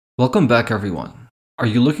Welcome back, everyone. Are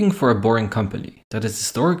you looking for a boring company that has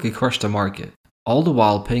historically crushed the market, all the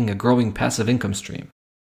while paying a growing passive income stream?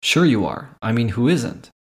 Sure you are. I mean, who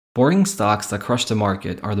isn't? Boring stocks that crush the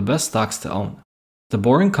market are the best stocks to own. The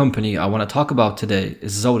boring company I want to talk about today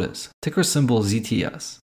is Zoetis, ticker symbol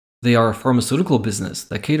ZTS. They are a pharmaceutical business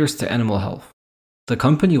that caters to animal health. The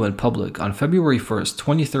company went public on February 1st,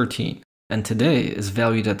 2013, and today is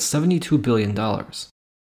valued at $72 billion.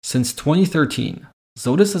 Since 2013,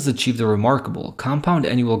 Zoetis has achieved a remarkable compound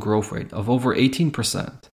annual growth rate of over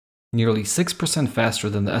 18%, nearly 6% faster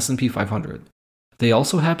than the S&P 500. They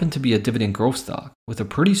also happen to be a dividend growth stock with a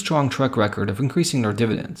pretty strong track record of increasing their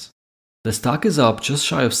dividends. The stock is up just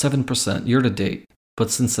shy of 7% year to date, but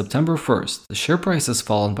since September 1st, the share price has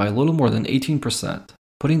fallen by a little more than 18%,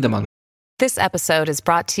 putting them on. This episode is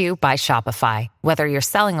brought to you by Shopify. Whether you're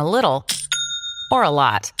selling a little or a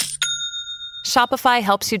lot, Shopify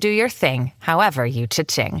helps you do your thing, however you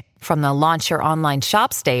cha-ching. From the launch your online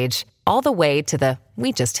shop stage, all the way to the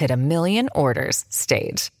we just hit 1 million orders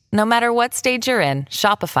stage. No matter what stage you're in,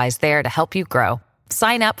 Shopify's there to help you grow.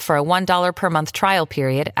 Sign up for a $1 per month trial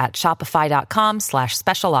period at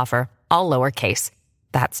shopify.com/special offer, all lowercase.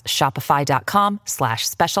 That's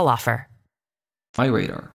shopify.com/special offer. My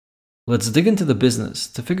radar. Let's dig into the business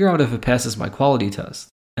to figure out if it passes my quality test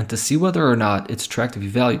and to see whether or not it's attractively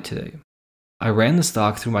valued today. I ran the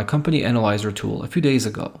stock through my company analyzer tool a few days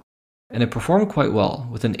ago, and it performed quite well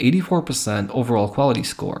with an 84% overall quality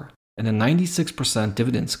score and a 96%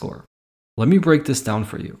 dividend score. Let me break this down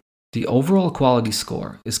for you. The overall quality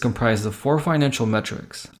score is comprised of 4 financial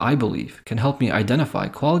metrics I believe can help me identify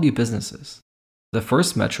quality businesses. The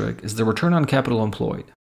first metric is the return on capital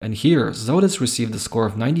employed, and here Zoetis received a score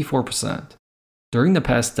of 94%. During the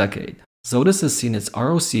past decade, Zoetis has seen its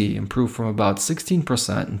ROC improve from about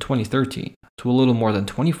 16% in 2013 to a little more than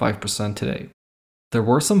 25% today. There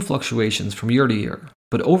were some fluctuations from year to year,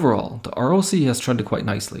 but overall, the ROC has trended quite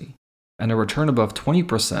nicely, and a return above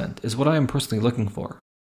 20% is what I am personally looking for.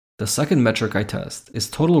 The second metric I test is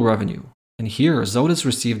total revenue, and here Zoetis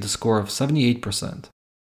received a score of 78%.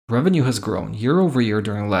 Revenue has grown year over year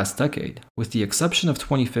during the last decade, with the exception of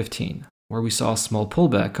 2015, where we saw a small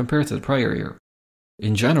pullback compared to the prior year.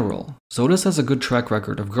 In general, Zoetis has a good track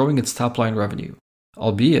record of growing its top-line revenue,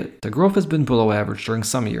 albeit the growth has been below average during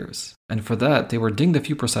some years, and for that they were dinged a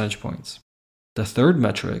few percentage points. The third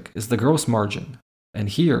metric is the gross margin, and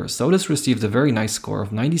here Zoetis received a very nice score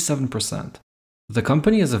of 97%. The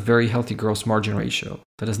company has a very healthy gross margin ratio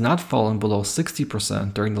that has not fallen below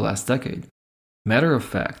 60% during the last decade. Matter of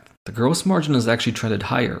fact, the gross margin has actually trended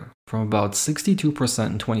higher from about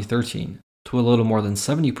 62% in 2013 to a little more than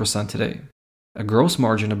 70% today. A gross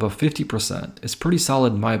margin above 50% is pretty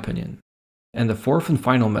solid in my opinion. And the fourth and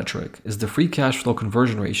final metric is the free cash flow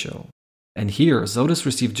conversion ratio. And here, Zoetis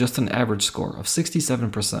received just an average score of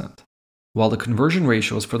 67%. While the conversion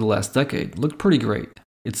ratios for the last decade looked pretty great,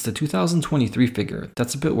 it's the 2023 figure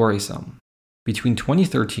that's a bit worrisome. Between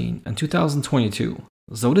 2013 and 2022,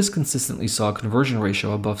 Zoetis consistently saw a conversion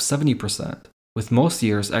ratio above 70%, with most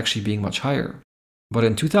years actually being much higher. But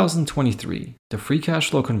in 2023, the free cash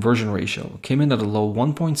flow conversion ratio came in at a low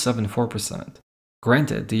 1.74%.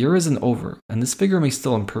 Granted, the year isn't over, and this figure may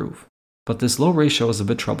still improve, but this low ratio is a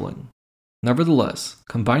bit troubling. Nevertheless,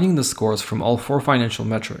 combining the scores from all 4 financial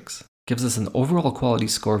metrics gives us an overall quality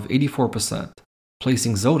score of 84%,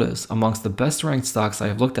 placing Zoetis amongst the best ranked stocks I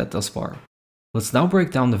have looked at thus far. Let's now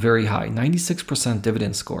break down the very high 96%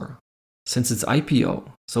 dividend score. Since its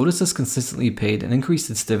IPO, Zoetis has consistently paid and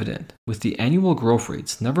increased its dividend, with the annual growth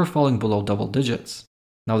rates never falling below double digits.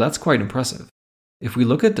 Now that's quite impressive. If we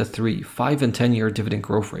look at the 3, 5, and 10-year dividend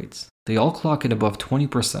growth rates, they all clock in above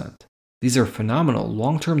 20%. These are phenomenal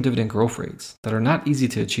long-term dividend growth rates that are not easy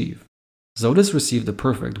to achieve. Zoetis received the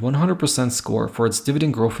perfect 100% score for its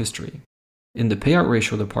dividend growth history. In the payout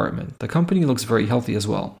ratio department, the company looks very healthy as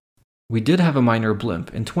well. We did have a minor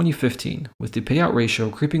blimp in 2015, with the payout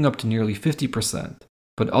ratio creeping up to nearly 50%,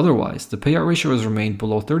 but otherwise the payout ratio has remained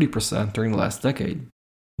below 30% during the last decade.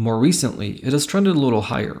 More recently, it has trended a little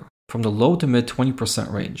higher, from the low to mid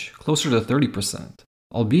 20% range, closer to 30%,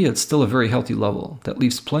 albeit still a very healthy level that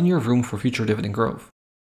leaves plenty of room for future dividend growth.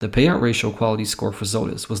 The payout ratio quality score for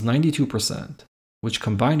Zoetis was 92%, which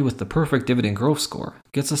combined with the perfect dividend growth score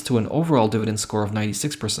gets us to an overall dividend score of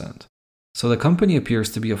 96%. So the company appears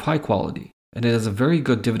to be of high quality, and it has a very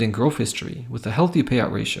good dividend growth history with a healthy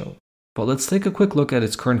payout ratio. But let's take a quick look at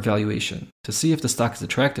its current valuation to see if the stock is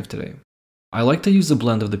attractive today. I like to use a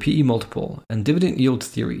blend of the PE multiple and dividend yield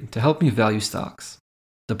theory to help me value stocks.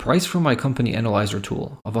 The price from my company analyzer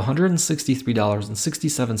tool of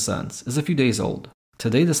 $163.67 is a few days old.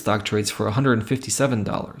 Today the stock trades for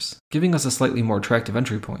 $157, giving us a slightly more attractive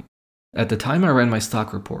entry point. At the time I ran my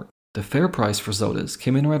stock report, the fair price for Zoetis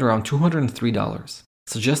came in right around $203,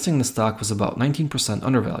 suggesting the stock was about 19%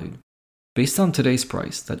 undervalued. Based on today's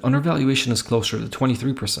price, that undervaluation is closer to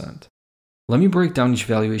 23%. Let me break down each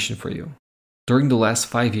valuation for you. During the last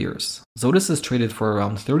 5 years, Zoetis has traded for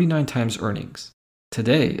around 39 times earnings.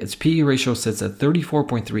 Today, its PE ratio sits at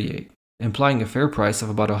 34.38, implying a fair price of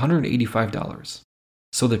about $185.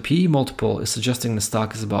 So the PE multiple is suggesting the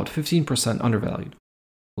stock is about 15% undervalued.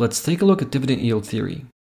 Let's take a look at dividend yield theory.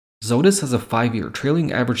 Zoetis has a 5-year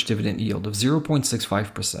trailing average dividend yield of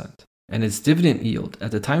 0.65%, and its dividend yield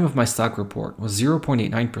at the time of my stock report was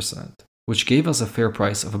 0.89%, which gave us a fair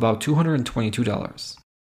price of about $222.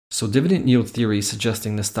 So dividend yield theory is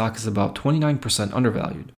suggesting the stock is about 29%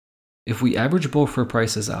 undervalued. If we average both fair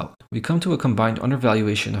prices out, we come to a combined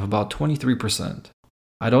undervaluation of about 23%.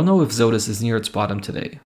 I don't know if Zoetis is near its bottom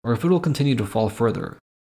today, or if it will continue to fall further,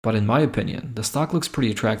 but in my opinion, the stock looks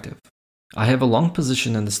pretty attractive. I have a long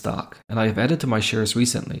position in the stock, and I have added to my shares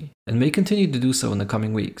recently, and may continue to do so in the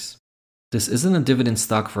coming weeks. This isn't a dividend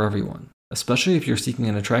stock for everyone, especially if you're seeking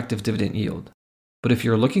an attractive dividend yield. But if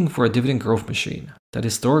you're looking for a dividend growth machine that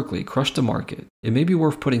historically crushed the market, it may be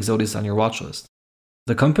worth putting Zoetis on your watch list.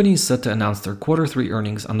 The company is set to announce their Q3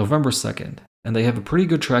 earnings on November 2nd, and they have a pretty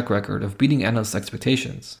good track record of beating analyst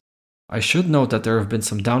expectations. I should note that there have been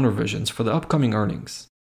some down revisions for the upcoming earnings,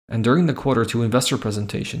 and during the Q2 investor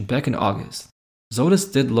presentation back in August,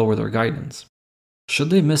 Zoetis did lower their guidance. Should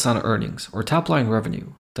they miss on earnings or top-line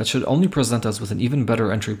revenue, that should only present us with an even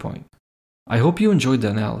better entry point. I hope you enjoyed the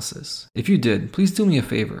analysis. If you did, please do me a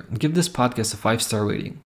favor and give this podcast a 5-star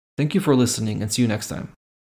rating. Thank you for listening and see you next time.